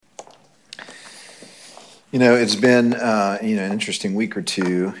It's been an interesting week or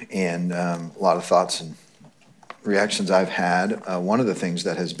two, and a lot of thoughts and reactions I've had. One of the things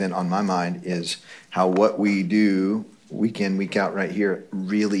that has been on my mind is how what we do week in, week out right here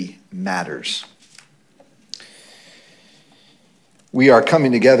really matters. We are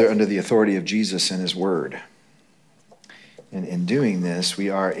coming together under the authority of Jesus and his word. And in doing this, we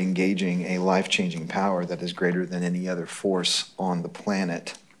are engaging a life-changing power that is greater than any other force on the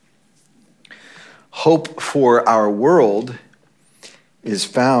planet. Hope for our world is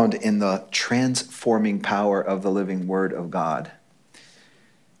found in the transforming power of the living Word of God,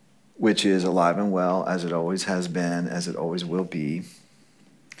 which is alive and well, as it always has been, as it always will be.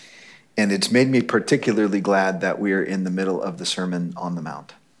 And it's made me particularly glad that we're in the middle of the Sermon on the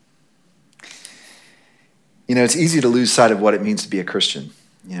Mount. It's easy to lose sight of what it means to be a Christian,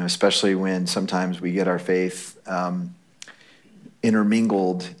 especially when sometimes we get our faith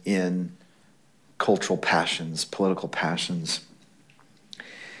intermingled in cultural passions, political passions.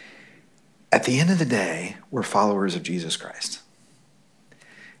 At the end of the day, we're followers of Jesus Christ.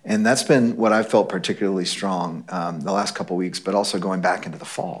 And that's been what I've felt particularly strong the last couple weeks, but also going back into the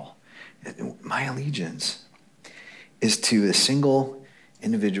fall. My allegiance is to a single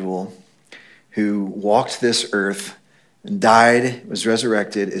individual who walked this earth and died, was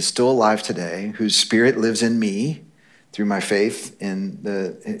resurrected, is still alive today, whose spirit lives in me through my faith in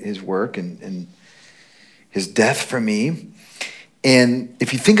his work and his death for me. And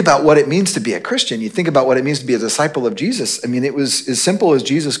if you think about what it means to be a Christian, you think about what it means to be a disciple of Jesus. I mean, it was as simple as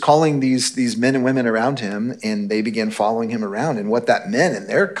Jesus calling these men and women around him, and they began following him around. And what that meant in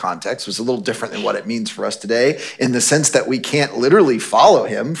their context was a little different than what it means for us today, in the sense that we can't literally follow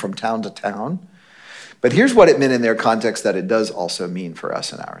him from town to town. But here's what it meant in their context that it does also mean for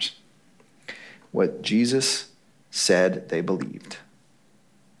us and ours. What Jesus said they believed.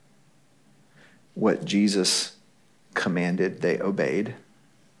 What Jesus commanded, they obeyed.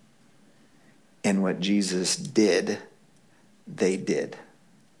 And what Jesus did, they did.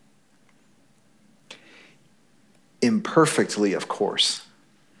 Imperfectly, of course.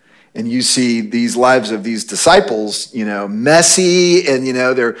 And you see these lives of these disciples, messy, and,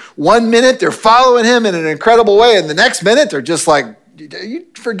 they're 1 minute, they're following him in an incredible way, and the next minute, they're just like, you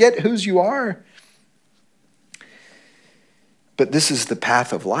forget whose you are. But this is the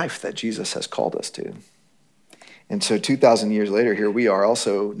path of life that Jesus has called us to. And so 2,000 years later, here we are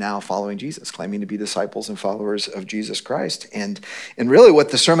also now following Jesus, claiming to be disciples and followers of Jesus Christ. And really what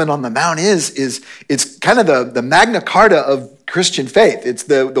the Sermon on the Mount is it's kind of the Magna Carta of Christian faith. It's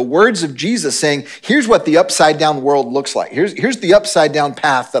the words of Jesus saying, here's what the upside down world looks like. Here's the upside down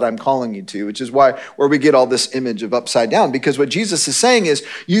path that I'm calling you to, which is where we get all this image of upside down. Because what Jesus is saying is,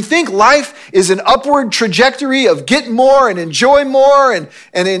 you think life is an upward trajectory of get more and enjoy more, and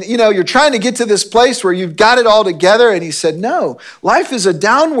you're trying to get to this place where you've got it all together. And he said, no, life is a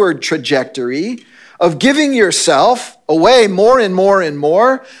downward trajectory of giving yourself away more and more and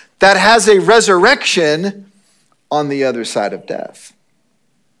more that has a resurrection on the other side of death.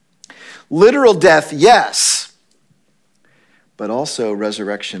 Literal death, yes, but also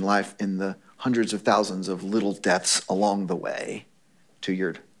resurrection life in the hundreds of thousands of little deaths along the way to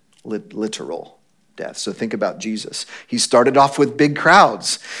your literal death. So think about Jesus. He started off with big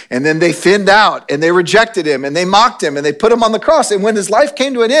crowds, and then they thinned out, and they rejected him, and they mocked him, and they put him on the cross. And when his life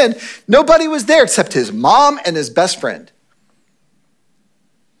came to an end, nobody was there except his mom and his best friend.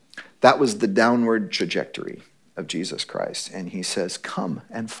 That was the downward trajectory of Jesus Christ. And he says, come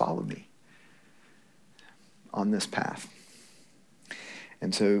and follow me on this path.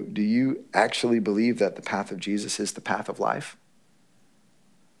 And so do you actually believe that the path of Jesus is the path of life?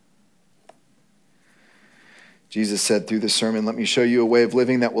 Jesus said through the sermon, let me show you a way of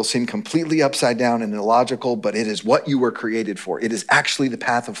living that will seem completely upside down and illogical, but it is what you were created for. It is actually the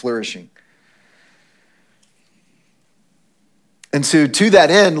path of flourishing. And so to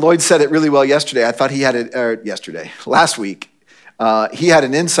that end, Lloyd said it really well yesterday. I thought he had it, last week. He had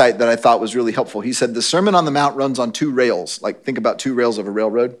an insight that I thought was really helpful. He said the Sermon on the Mount runs on two rails. Like think about two rails of a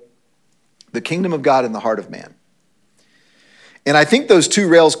railroad. The kingdom of God and the heart of man. And I think those two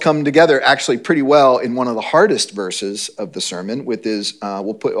rails come together actually pretty well in one of the hardest verses of the sermon, with his,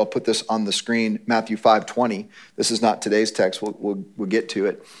 I'll put this on the screen, Matthew 5:20. This is not today's text. We'll get to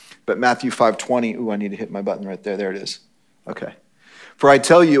it. But Matthew 5:20. Ooh, I need to hit my button right there. There it is. Okay. For I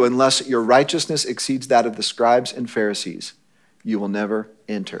tell you, unless your righteousness exceeds that of the scribes and Pharisees, you will never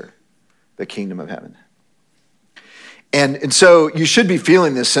enter the kingdom of heaven. And so you should be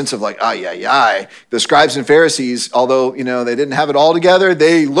feeling this sense of like, the scribes and Pharisees, although, they didn't have it all together,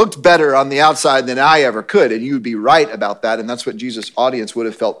 they looked better on the outside than I ever could. And you would be right about that. And that's what Jesus' audience would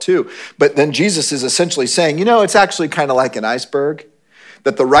have felt too. But then Jesus is essentially saying, it's actually kind of like an iceberg,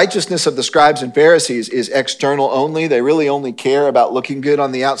 that the righteousness of the scribes and Pharisees is external only. They really only care about looking good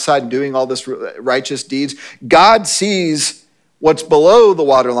on the outside and doing all this righteous deeds. God sees what's below the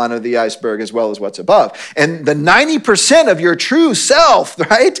waterline of the iceberg as well as what's above. And the 90% of your true self,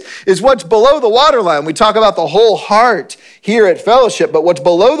 right, is what's below the waterline. We talk about the whole heart here at Fellowship, but what's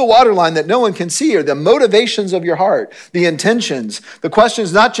below the waterline that no one can see are the motivations of your heart, the intentions. The question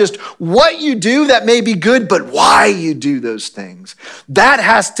is not just what you do that may be good, but why you do those things. That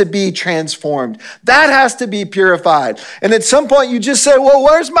has to be transformed. That has to be purified. And at some point you just say, well,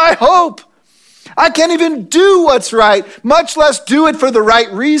 where's my hope? I can't even do what's right, much less do it for the right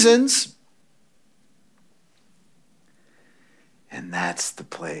reasons. And that's the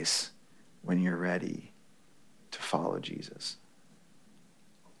place when you're ready to follow Jesus.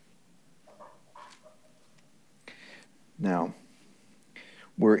 Now,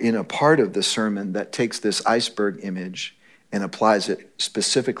 we're in a part of the sermon that takes this iceberg image and applies it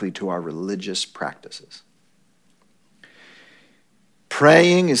specifically to our religious practices.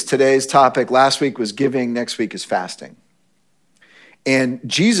 Praying is today's topic. Last week was giving. Next week is fasting. And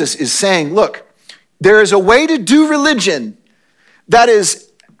Jesus is saying, look, there is a way to do religion that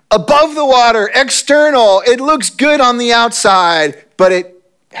is above the water, external. It looks good on the outside, but it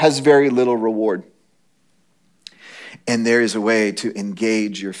has very little reward. And there is a way to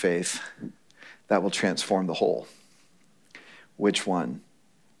engage your faith that will transform the whole. Which one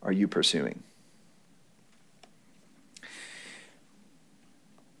are you pursuing?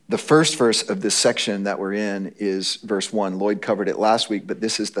 The first verse of this section that we're in is verse 1. Lloyd covered it last week, but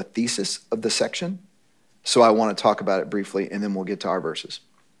this is the thesis of the section. So I want to talk about it briefly, and then we'll get to our verses.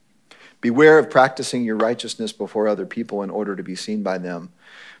 Beware of practicing your righteousness before other people in order to be seen by them,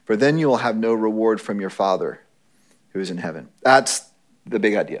 for then you will have no reward from your Father who is in heaven. That's the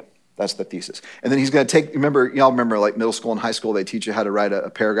big idea. That's the thesis. And then he's going to take, y'all remember like middle school and high school, they teach you how to write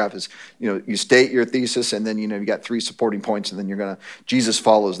a paragraph. Is, you state your thesis and then, you got 3 supporting points and then Jesus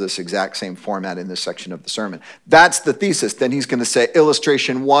follows this exact same format in this section of the sermon. That's the thesis. Then he's going to say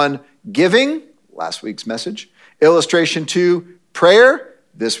illustration 1, giving, last week's message. Illustration 2, prayer,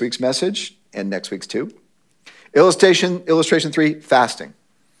 this week's message and next week's too. Illustration 3, fasting,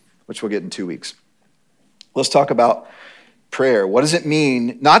 which we'll get in 2 weeks. Let's talk about prayer. What does it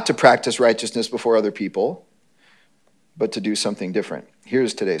mean not to practice righteousness before other people, but to do something different?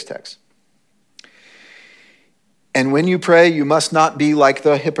 Here's today's text. And when you pray, you must not be like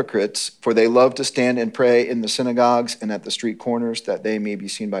the hypocrites, for they love to stand and pray in the synagogues and at the street corners, that they may be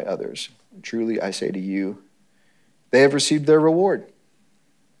seen by others. Truly, I say to you, they have received their reward.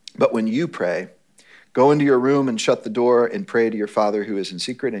 But when you pray, go into your room and shut the door and pray to your Father who is in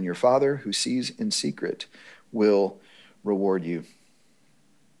secret, and your Father who sees in secret will reward you.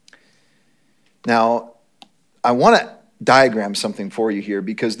 Now, I want to diagram something for you here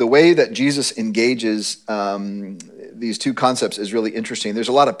because the way that Jesus engages these two concepts is really interesting. There's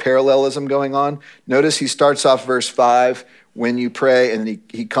a lot of parallelism going on. Notice he starts off verse 5, when you pray, and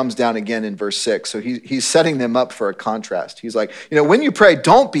he comes down again in verse 6. So he's setting them up for a contrast. He's like, when you pray,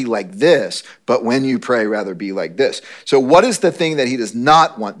 don't be like this, but when you pray, rather be like this. So what is the thing that he does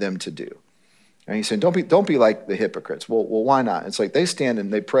not want them to do? And he's saying, don't be like the hypocrites. Well, why not? It's like they stand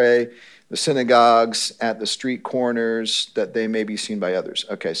and they pray the synagogues at the street corners that they may be seen by others.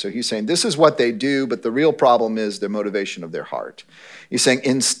 Okay, so he's saying this is what they do, but the real problem is the motivation of their heart. He's saying,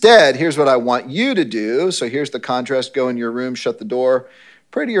 instead, here's what I want you to do. So here's the contrast. Go in your room, shut the door,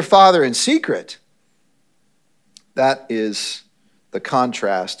 pray to your Father in secret. That is the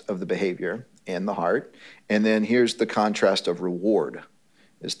contrast of the behavior and the heart. And then here's the contrast of reward.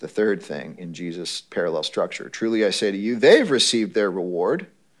 Is the third thing in Jesus' parallel structure. Truly I say to you, they've received their reward.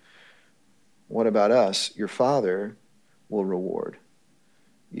 What about us? Your Father will reward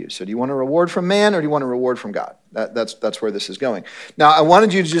you. So do you want a reward from man or do you want a reward from God? That's where this is going. Now, I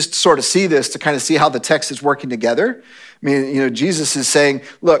wanted you to just sort of see this, to kind of see how the text is working together. I mean, Jesus is saying,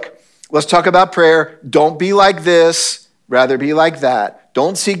 look, let's talk about prayer. Don't be like this, rather be like that.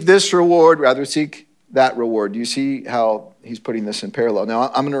 Don't seek this reward, rather seek that reward. Do you see how he's putting this in parallel?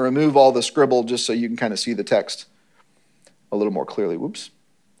 Now, I'm going to remove all the scribble just so you can kind of see the text a little more clearly. Whoops.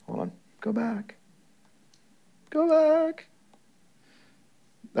 Hold on. Go back. Go back.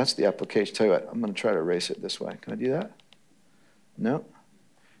 That's the application. Tell you what, I'm going to try to erase it this way. Can I do that? No.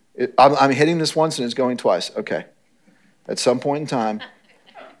 I'm hitting this once and it's going twice. Okay. At some point in time,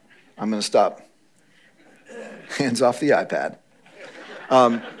 I'm going to stop. Hands off the iPad.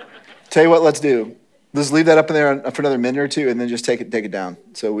 Tell you what, let's do. Let's leave that up in there for another minute or two, and then just take it down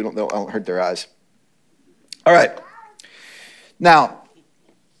so we don't hurt their eyes. All right. Now,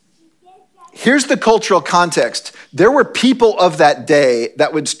 here's the cultural context. There were people of that day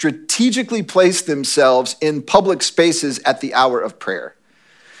that would strategically place themselves in public spaces at the hour of prayer.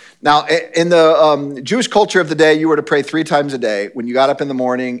 Now, in the Jewish culture of the day, you were to pray 3 times a day. When you got up in the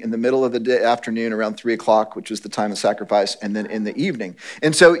morning, in the middle of the day, afternoon, around 3 o'clock, which was the time of sacrifice, and then in the evening.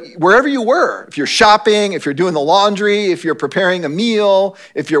 And so wherever you were, if you're shopping, if you're doing the laundry, if you're preparing a meal,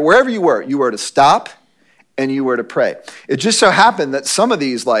 if you're wherever you were to stop and you were to pray. It just so happened that some of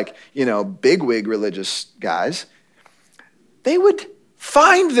these, bigwig religious guys, they would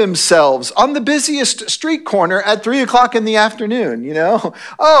find themselves on the busiest street corner at 3 o'clock in the afternoon,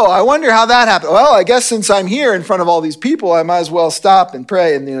 Oh, I wonder how that happened. Well, I guess since I'm here in front of all these people, I might as well stop and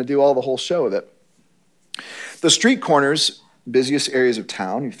pray and, do all the whole show of it. The street corners, busiest areas of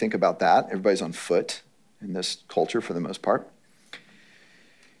town, you think about that. Everybody's on foot in this culture for the most part.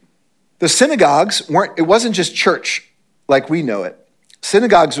 The synagogues it wasn't just church like we know it.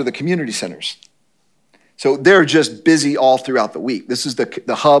 Synagogues are the community centers. So they're just busy all throughout the week. This is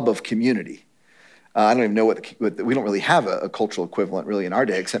the hub of community. I don't even know we don't really have a cultural equivalent really in our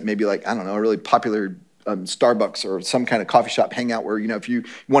day, except maybe a really popular Starbucks or some kind of coffee shop hangout where, if you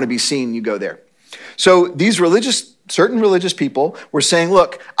want to be seen, you go there. So these certain religious people were saying,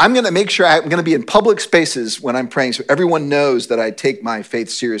 look, I'm going to make sure I'm going to be in public spaces when I'm praying so everyone knows that I take my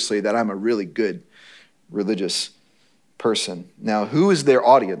faith seriously, that I'm a really good religious person. Now, who is their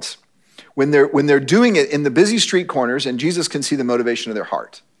audience? When they're doing it in the busy street corners, and Jesus can see the motivation of their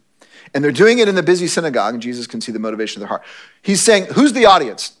heart. And they're doing it in the busy synagogue, and Jesus can see the motivation of their heart. He's saying, who's the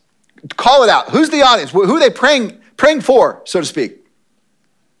audience? Call it out. Who's the audience? Who are they praying for, so to speak?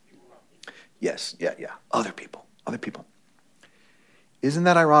 Yes, yeah. Other people. Isn't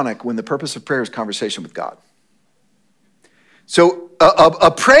that ironic when the purpose of prayer is conversation with God? So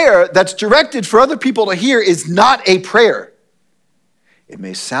a prayer that's directed for other people to hear is not a prayer. It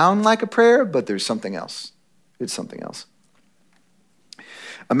may sound like a prayer, but there's something else. It's something else.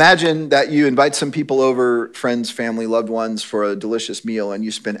 Imagine that you invite some people over, friends, family, loved ones, for a delicious meal, and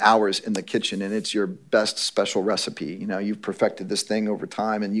you spend hours in the kitchen, and it's your best special recipe. You've perfected this thing over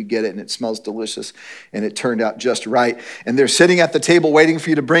time, and you get it, and it smells delicious, and it turned out just right. And they're sitting at the table waiting for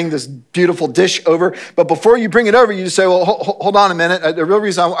you to bring this beautiful dish over. But before you bring it over, you just say, well, hold on a minute. The real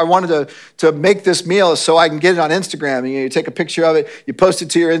reason I wanted to make this meal is so I can get it on Instagram. And you take a picture of it, you post it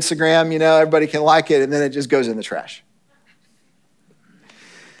to your Instagram, everybody can like it, and then it just goes in the trash.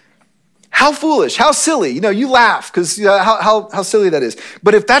 How foolish, how silly. You laugh because how silly that is.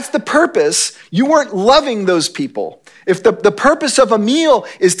 But if that's the purpose, you weren't loving those people. If the purpose of a meal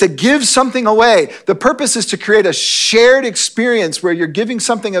is to give something away, the purpose is to create a shared experience where you're giving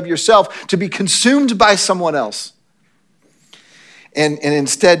something of yourself to be consumed by someone else. And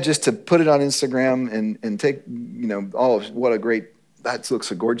instead just to put it on Instagram and take, what a great, that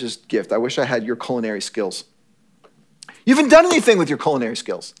looks a gorgeous gift. I wish I had your culinary skills. You haven't done anything with your culinary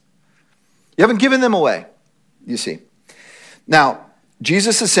skills. You haven't given them away, you see. Now,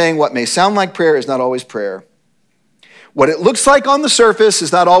 Jesus is saying what may sound like prayer is not always prayer. What it looks like on the surface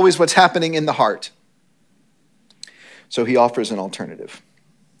is not always what's happening in the heart. So he offers an alternative.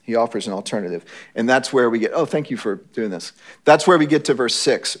 He offers an alternative. And that's where we get, thank you for doing this. That's where we get to verse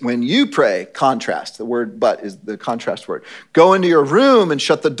 6. When you pray, contrast, the word but is the contrast word. Go into your room and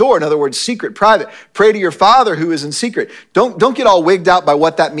shut the door. In other words, secret, private. Pray to your Father who is in secret. Don't get all wigged out by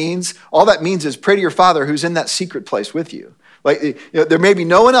what that means. All that means is pray to your Father who's in that secret place with you. There may be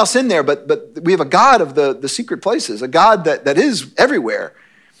no one else in there, but we have a God of the secret places, a God that is everywhere.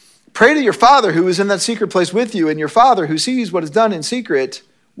 Pray to your Father who is in that secret place with you, and your Father who sees what is done in secret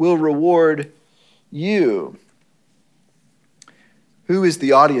will reward you. Who is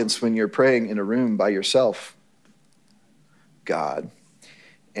the audience when you're praying in a room by yourself? God.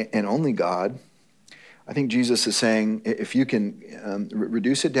 And only God. I think Jesus is saying if you can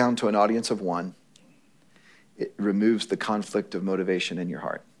reduce it down to an audience of one, it removes the conflict of motivation in your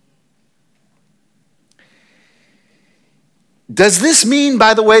heart. Does this mean,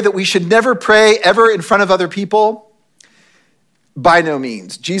 by the way, that we should never pray ever in front of other people? By no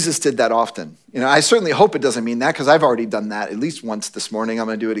means. Jesus did that often. I certainly hope it doesn't mean that because I've already done that at least once this morning. I'm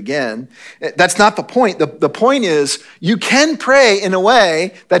going to do it again. That's not the point. The point is you can pray in a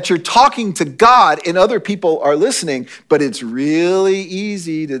way that you're talking to God and other people are listening, but it's really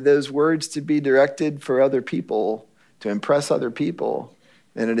easy to those words to be directed for other people, to impress other people,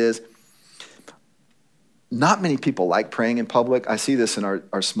 than it is. not many people like praying in public. I see this in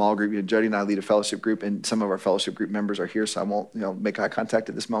our small group. Jody and I lead a fellowship group, and some of our fellowship group members are here, so I won't make eye contact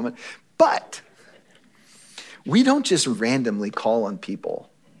at this moment. But we don't just randomly call on people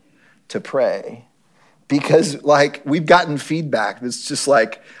to pray because, we've gotten feedback that's just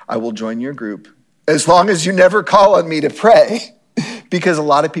I will join your group as long as you never call on me to pray. Because a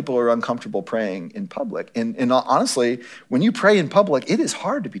lot of people are uncomfortable praying in public. And honestly, when you pray in public, it is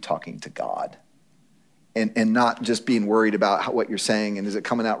hard to be talking to God. And not just being worried about what you're saying and is it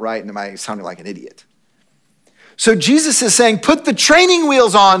coming out right and am I sounding like an idiot? So Jesus is saying, put the training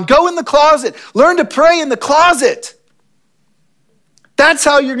wheels on, go in the closet, learn to pray in the closet. That's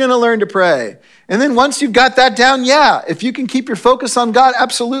how you're going to learn to pray. And then once you've got that down, if you can keep your focus on God,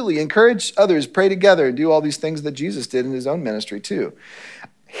 absolutely. Encourage others, pray together, do all these things that Jesus did in his own ministry too.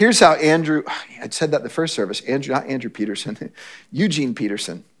 Here's how I said that in the first service, not Andrew Peterson, Eugene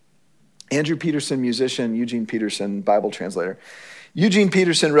Peterson. Andrew Peterson, musician, Eugene Peterson, Bible translator. Eugene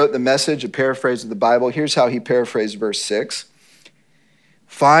Peterson wrote The Message, a paraphrase of the Bible. Here's how he paraphrased verse 6.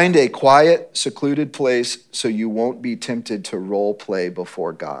 Find a quiet, secluded place so you won't be tempted to role play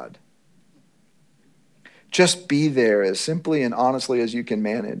before God. Just be there as simply and honestly as you can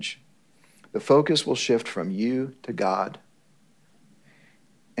manage. The focus will shift from you to God,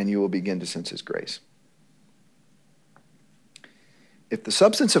 and you will begin to sense his grace. If the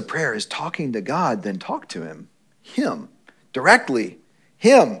substance of prayer is talking to God, then talk to him directly,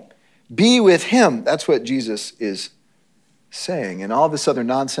 him. Be with him. That's what Jesus is saying. And all this other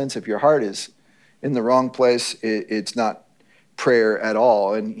nonsense, if your heart is in the wrong place, it's not prayer at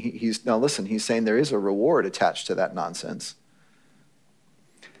all. And he's saying there is a reward attached to that nonsense.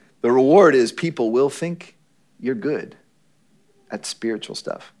 The reward is people will think you're good at spiritual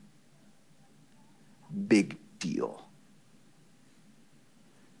stuff. Big deal.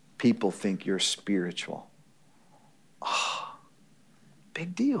 People think you're spiritual.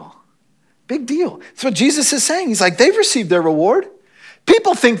 Big deal. Big deal. That's what Jesus is saying. He's like, they've received their reward.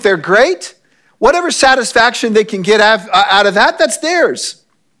 People think they're great. Whatever satisfaction they can get out of that, that's theirs.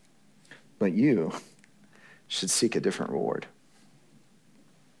 But you should seek a different reward.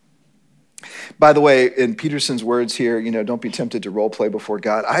 By the way, in Peterson's words here, don't be tempted to role play before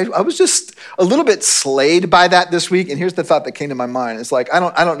God. I was just a little bit slayed by that this week. And here's the thought that came to my mind. It's I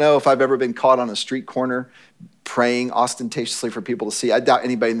don't know if I've ever been caught on a street corner praying ostentatiously for people to see. I doubt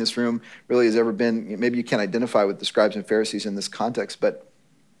anybody in this room really has ever been. Maybe you can't identify with the scribes and Pharisees in this context, but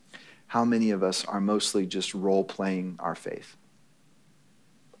how many of us are mostly just role playing our faith?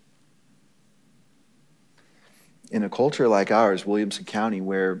 In a culture like ours, Williamson County,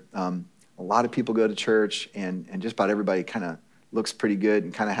 where a lot of people go to church and just about everybody kind of looks pretty good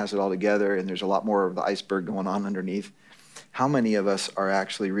and kind of has it all together, and there's a lot more of the iceberg going on underneath. How many of us are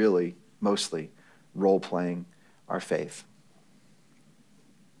actually really mostly role-playing our faith?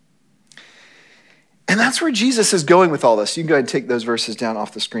 And that's where Jesus is going with all this. You can go ahead and take those verses down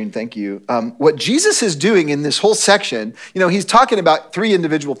off the screen. Thank you. What Jesus is doing in this whole section, he's talking about three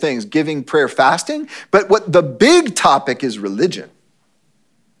individual things: giving, prayer, fasting. But what the big topic is religion.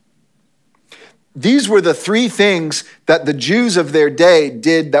 These were the three things that the Jews of their day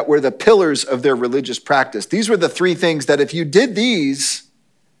did that were the pillars of their religious practice. These were the three things that if you did these,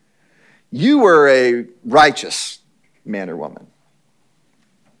 you were a righteous man or woman.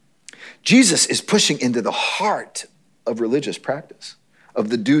 Jesus is pushing into the heart of religious practice, of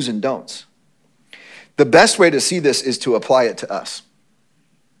the do's and don'ts. The best way to see this is to apply it to us.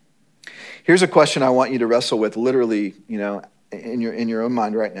 Here's a question I want you to wrestle with literally, in your own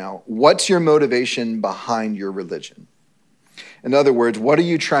mind right now. What's your motivation behind your religion? In other words, what are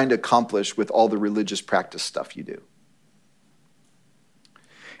you trying to accomplish with all the religious practice stuff you do?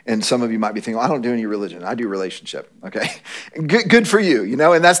 And some of you might be thinking, I don't do any religion. I do relationship, okay? Good for you,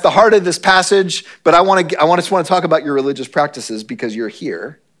 and that's the heart of this passage. But I just want to talk about your religious practices because you're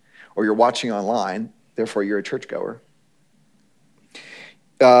here or you're watching online. Therefore, you're a churchgoer.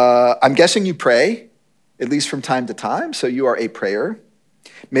 I'm guessing you pray, at least from time to time, so you are a prayer.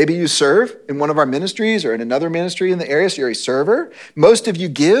 Maybe you serve in one of our ministries or in another ministry in the area, so you're a server. Most of you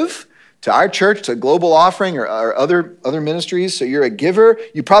give to our church, to Global Offering or other ministries, so you're a giver.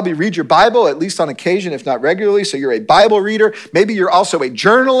 You probably read your Bible, at least on occasion, if not regularly, so you're a Bible reader. Maybe you're also a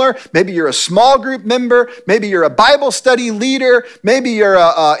journaler. Maybe you're a small group member. Maybe you're a Bible study leader. Maybe you're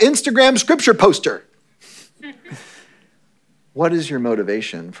a Instagram scripture poster. What is your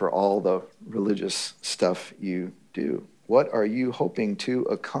motivation for all the religious stuff you do? What are you hoping to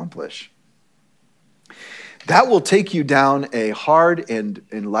accomplish? That will take you down a hard and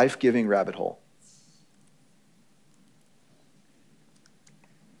life-giving rabbit hole.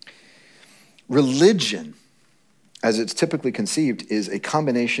 Religion as it's typically conceived, is a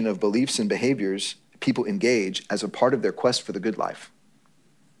combination of beliefs and behaviors people engage as a part of their quest for the good life.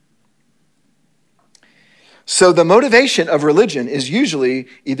 So the motivation of religion is usually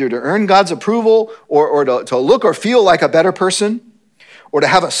either to earn God's approval or to look or feel like a better person, or to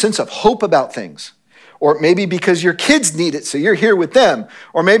have a sense of hope about things. Or maybe because your kids need it, so you're here with them.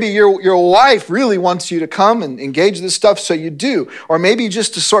 Or maybe your wife really wants you to come and engage this stuff, so you do. Or maybe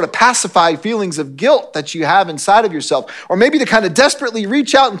just to sort of pacify feelings of guilt that you have inside of yourself. Or maybe to kind of desperately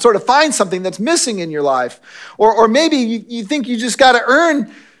reach out and sort of find something that's missing in your life. Or maybe you think you just got to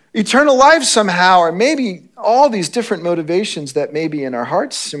earn eternal life somehow. Or maybe all these different motivations that may be in our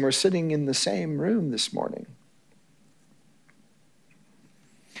hearts, and we're sitting in the same room this morning.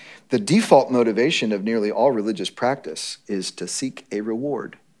 The default motivation of nearly all religious practice is to seek a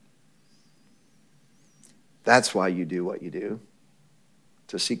reward. That's why you do what you do,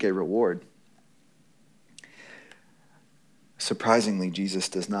 to seek a reward. Surprisingly, Jesus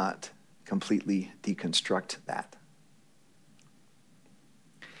does not completely deconstruct that.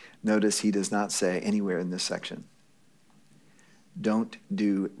 Notice he does not say anywhere in this section, don't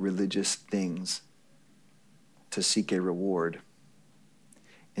do religious things to seek a reward.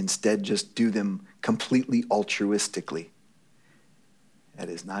 Instead, just do them completely altruistically. That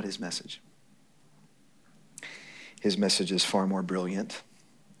is not his message. His message is far more brilliant,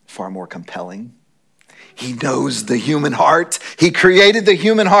 far more compelling. He knows the human heart. He created the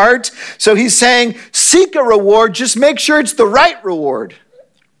human heart. So he's saying, seek a reward, just make sure it's the right reward.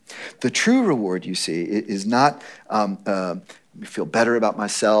 The true reward, you see, is not let me feel better about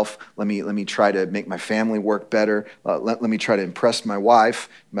myself. Let me try to make my family work better. Let me try to impress my wife,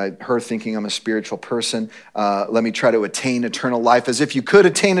 her thinking I'm a spiritual person. Let me try to attain eternal life, as if you could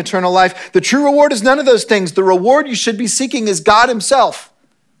attain eternal life. The true reward is none of those things. The reward you should be seeking is God himself.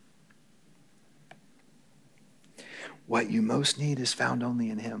 What you most need is found only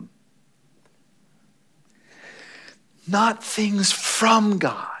in him. Not things from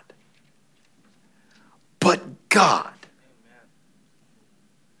God, but God.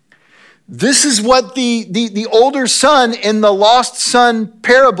 This is what the older son in the lost son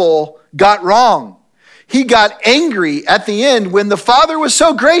parable got wrong. He got angry at the end when the father was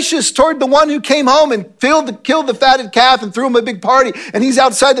so gracious toward the one who came home and killed the fatted calf and threw him a big party. And he's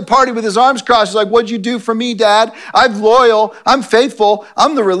outside the party with his arms crossed. He's like, what'd you do for me, Dad? I'm loyal. I'm faithful.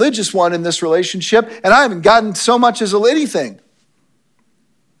 I'm the religious one in this relationship. And I haven't gotten so much as anything.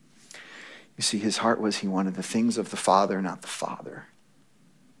 You see, his heart was he wanted the things of the Father, not the Father.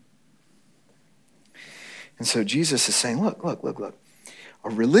 And so Jesus is saying, look. A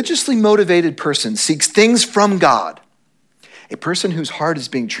religiously motivated person seeks things from God. A person whose heart is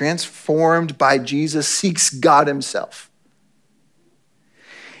being transformed by Jesus seeks God himself.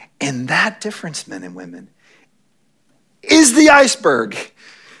 And that difference, men and women, is the iceberg.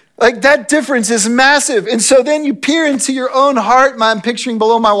 Like, that difference is massive. And so then you peer into your own heart. I'm picturing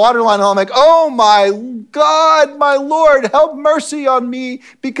below my waterline, and I'm like, oh my God, my Lord, have mercy on me,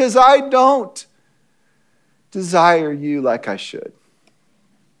 because I don't desire you like I should.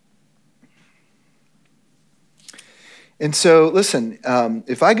 And so, listen,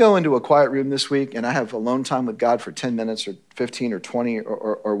 if I go into a quiet room this week and I have alone time with God for 10 minutes or 15 or 20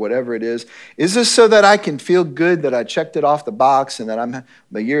 or whatever it is this so that I can feel good that I checked it off the box and that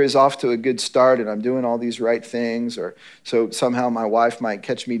my year is off to a good start and I'm doing all these right things? Or so somehow my wife might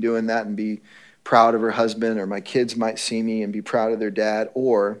catch me doing that and be proud of her husband, or my kids might see me and be proud of their dad?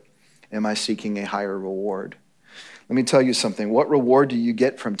 Or am I seeking a higher reward? Let me tell you something. What reward do you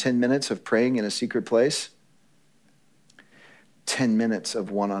get from 10 minutes of praying in a secret place? 10 minutes of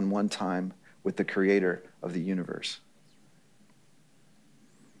one-on-one time with the creator of the universe.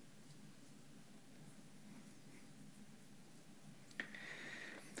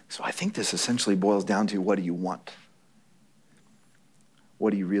 So I think this essentially boils down to, what do you want?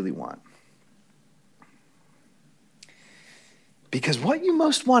 What do you really want? Because what you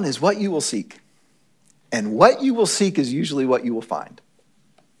most want is what you will seek. And what you will seek is usually what you will find.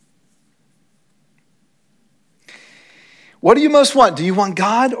 What do you most want? Do you want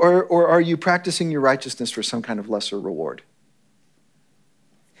God, or are you practicing your righteousness for some kind of lesser reward?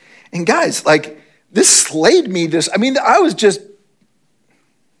 And guys, this slayed me. I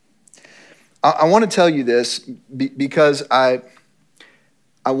want to tell you this because I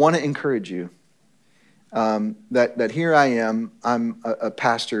want to encourage you that here I am. I'm a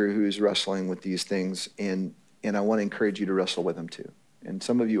pastor who's wrestling with these things, and I want to encourage you to wrestle with them too. And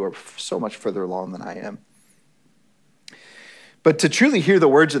some of you are so much further along than I am. But to truly hear the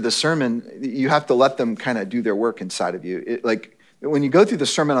words of the sermon, you have to let them kind of do their work inside of you. when you go through the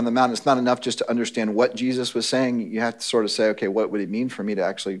Sermon on the Mount, it's not enough just to understand what Jesus was saying. You have to sort of say, okay, what would it mean for me to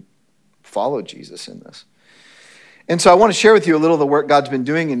actually follow Jesus in this? And so I want to share with you a little of the work God's been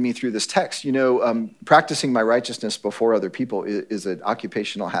doing in me through this text. Practicing my righteousness before other people is an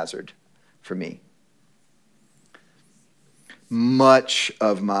occupational hazard for me. Much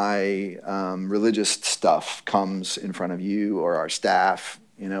of my religious stuff comes in front of you or our staff,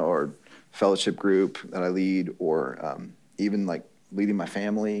 or fellowship group that I lead, or even like leading my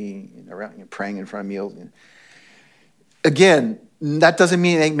family, around, praying in front of meals. Again, that doesn't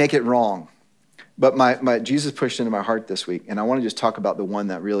mean they make it wrong. But my Jesus pushed into my heart this week, and I want to just talk about the one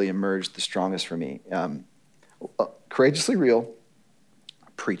that really emerged the strongest for me. Courageously real,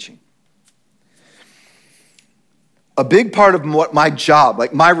 preaching. A big part of what my job,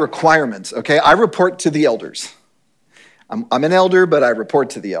 like my requirements, okay, I report to the elders. I'm an elder, but I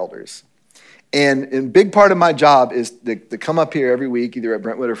report to the elders. And a big part of my job is to come up here every week, either at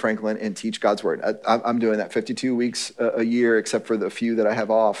Brentwood or Franklin, and teach God's word. I'm doing that 52 weeks a year, except for the few that I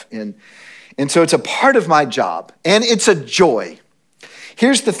have off. And so it's a part of my job, and it's a joy.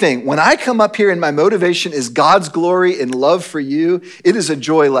 Here's the thing. When I come up here and my motivation is God's glory and love for you, it is a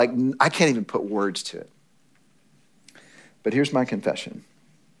joy like I can't even put words to it. But here's my confession.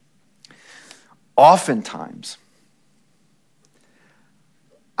 Oftentimes,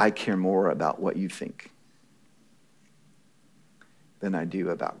 I care more about what you think than I do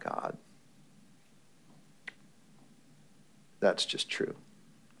about God. That's just true.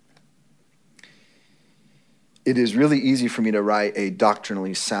 It is really easy for me to write a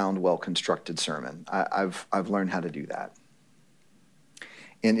doctrinally sound, well-constructed sermon. I've learned how to do that.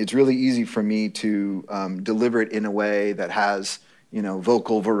 And it's really easy for me to deliver it in a way that has,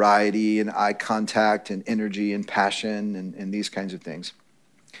 vocal variety and eye contact and energy and passion and these kinds of things.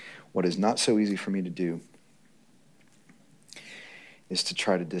 What is not so easy for me to do is to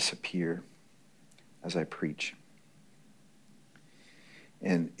try to disappear as I preach.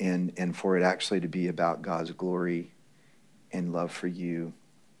 And for it actually to be about God's glory and love for you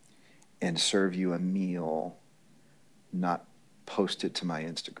and serve you a meal, not post it to my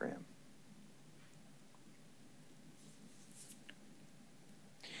Instagram.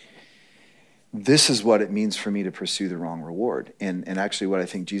 This is what it means for me to pursue the wrong reward. And actually what I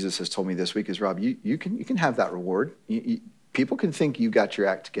think Jesus has told me this week is, Rob, you can have that reward. People can think you got your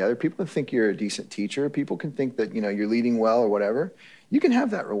act together. People can think you're a decent teacher. People can think that, you're leading well or whatever. You can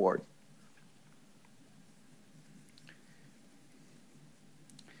have that reward.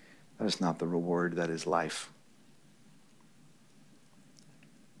 That is not the reward, that is life.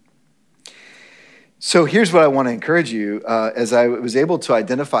 So here's what I want to encourage you. As I was able to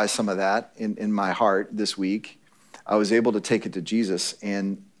identify some of that in my heart this week, I was able to take it to Jesus,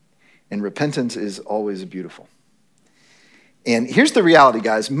 and repentance is always beautiful. And here's the reality,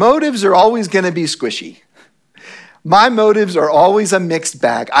 guys. Motives are always going to be squishy. My motives are always a mixed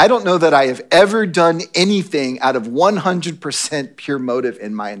bag. I don't know that I have ever done anything out of 100% pure motive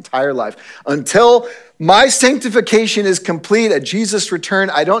in my entire life. Until my sanctification is complete at Jesus' return,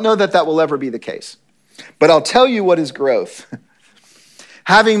 I don't know that will ever be the case. But I'll tell you what is growth.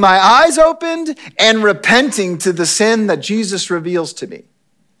 Having my eyes opened and repenting to the sin that Jesus reveals to me.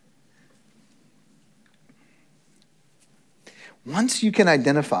 Once you can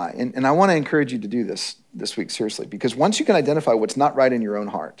identify, and I want to encourage you to do this week, seriously, because once you can identify what's not right in your own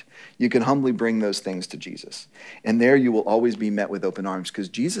heart, you can humbly bring those things to Jesus. And there you will always be met with open arms, because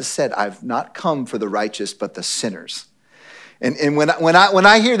Jesus said, I've not come for the righteous, but the sinners. And when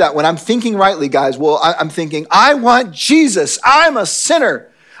I hear that, when I'm thinking rightly, guys, well, I'm thinking, I want Jesus. I'm a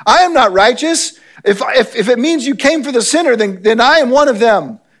sinner. I am not righteous. If it means you came for the sinner, then I am one of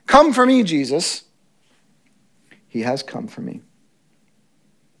them. Come for me, Jesus. He has come for me.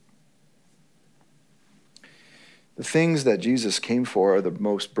 The things that Jesus came for are the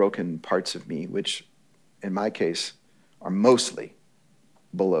most broken parts of me, which in my case are mostly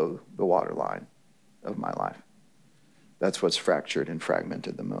below the waterline of my life. That's what's fractured and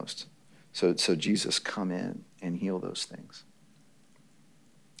fragmented the most. So Jesus, come in and heal those things.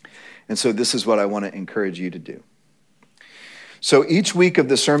 And so this is what I want to encourage you to do. So each week of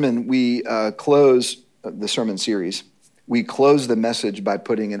the sermon, we close the sermon series. We close the message by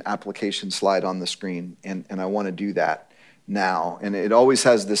putting an application slide on the screen, and I want to do that now. And it always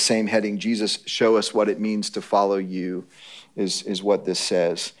has the same heading, Jesus, show us what it means to follow you, is what this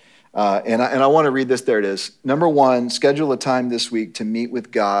says. And I want to read this. There it is. Number 1, schedule a time this week to meet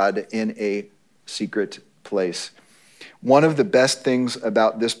with God in a secret place. One of the best things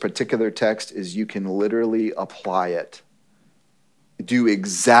about this particular text is you can literally apply it. do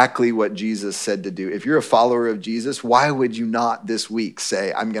exactly what Jesus said to do. If you're a follower of Jesus, why would you not this week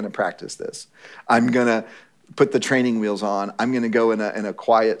say, I'm going to practice this? I'm going to put the training wheels on. I'm going to go in a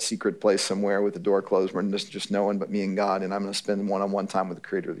quiet, secret place somewhere with the door closed where there's just no one but me and God, and I'm going to spend one-on-one time with the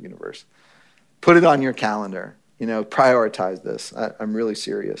creator of the universe. Put it on your calendar. Prioritize this. I'm really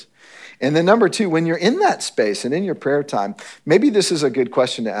serious. And then number 2, when you're in that space and in your prayer time, maybe this is a good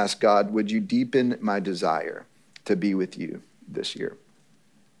question to ask God, would you deepen my desire to be with you this year?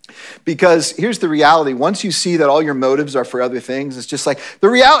 Because here's the reality. Once you see that all your motives are for other things, it's just like the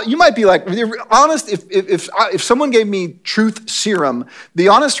reality. You might be like, honest, if someone gave me truth serum, the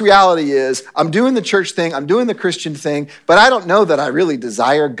honest reality is I'm doing the church thing, I'm doing the Christian thing, but I don't know that I really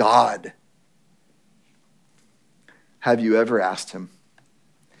desire God. Have you ever asked him,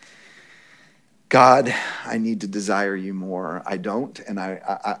 God, I need to desire you more. I don't, and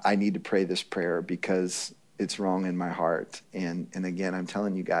I need to pray this prayer because it's wrong in my heart. And again, I'm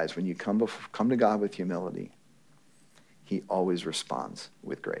telling you guys, when you come to God with humility, he always responds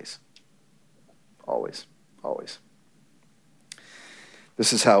with grace. Always, always.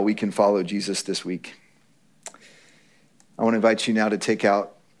 This is how we can follow Jesus this week. I want to invite you now to take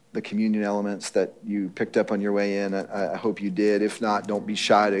out the communion elements that you picked up on your way in. I hope you did. If not, don't be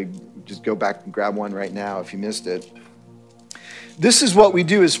shy to just go back and grab one right now if you missed it. This is what we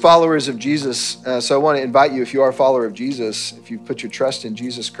do as followers of Jesus. So I want to invite you, if you are a follower of Jesus, if you've put your trust in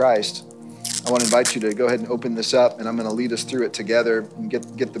Jesus Christ, I want to invite you to go ahead and open this up, and I'm going to lead us through it together and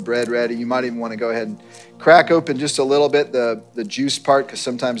get the bread ready. You might even want to go ahead and crack open just a little bit the juice part, because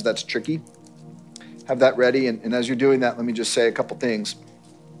sometimes that's tricky. Have that ready, and as you're doing that, let me just say a couple things.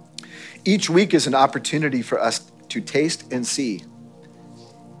 Each week is an opportunity for us to taste and see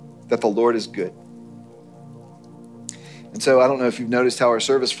that the Lord is good. And so I don't know if you've noticed how our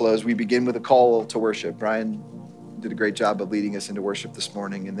service flows. We begin with a call to worship. Brian did a great job of leading us into worship this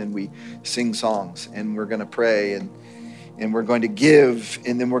morning. And then we sing songs, and we're going to pray, and we're going to give,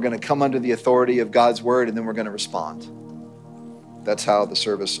 and then we're going to come under the authority of God's word, and then we're going to respond. That's how the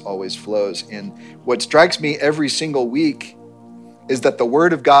service always flows. And what strikes me every single week is that the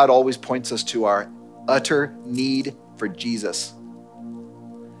word of God always points us to our utter need for Jesus.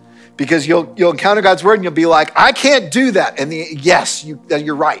 Because you'll encounter God's word and you'll be like, I can't do that. And yes,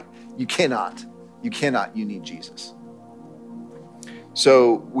 you're right. You cannot. You cannot. You need Jesus.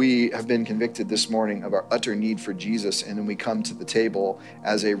 So we have been convicted this morning of our utter need for Jesus. And then we come to the table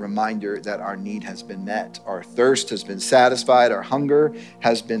as a reminder that our need has been met. Our thirst has been satisfied. Our hunger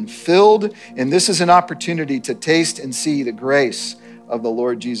has been filled. And this is an opportunity to taste and see the grace of the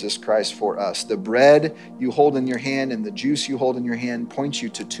Lord Jesus Christ for us. The bread you hold in your hand and the juice you hold in your hand points you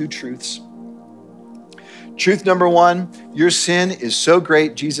to 2 truths. Truth number 1, your sin is so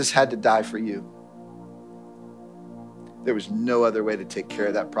great, Jesus had to die for you. There was no other way to take care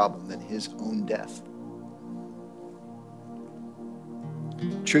of that problem than his own death.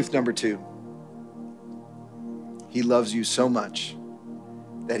 Truth number 2, he loves you so much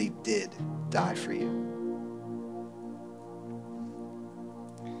that he did die for you.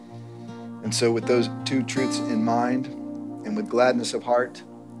 And so with those 2 truths in mind, and with gladness of heart,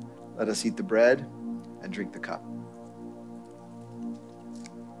 let us eat the bread and drink the cup.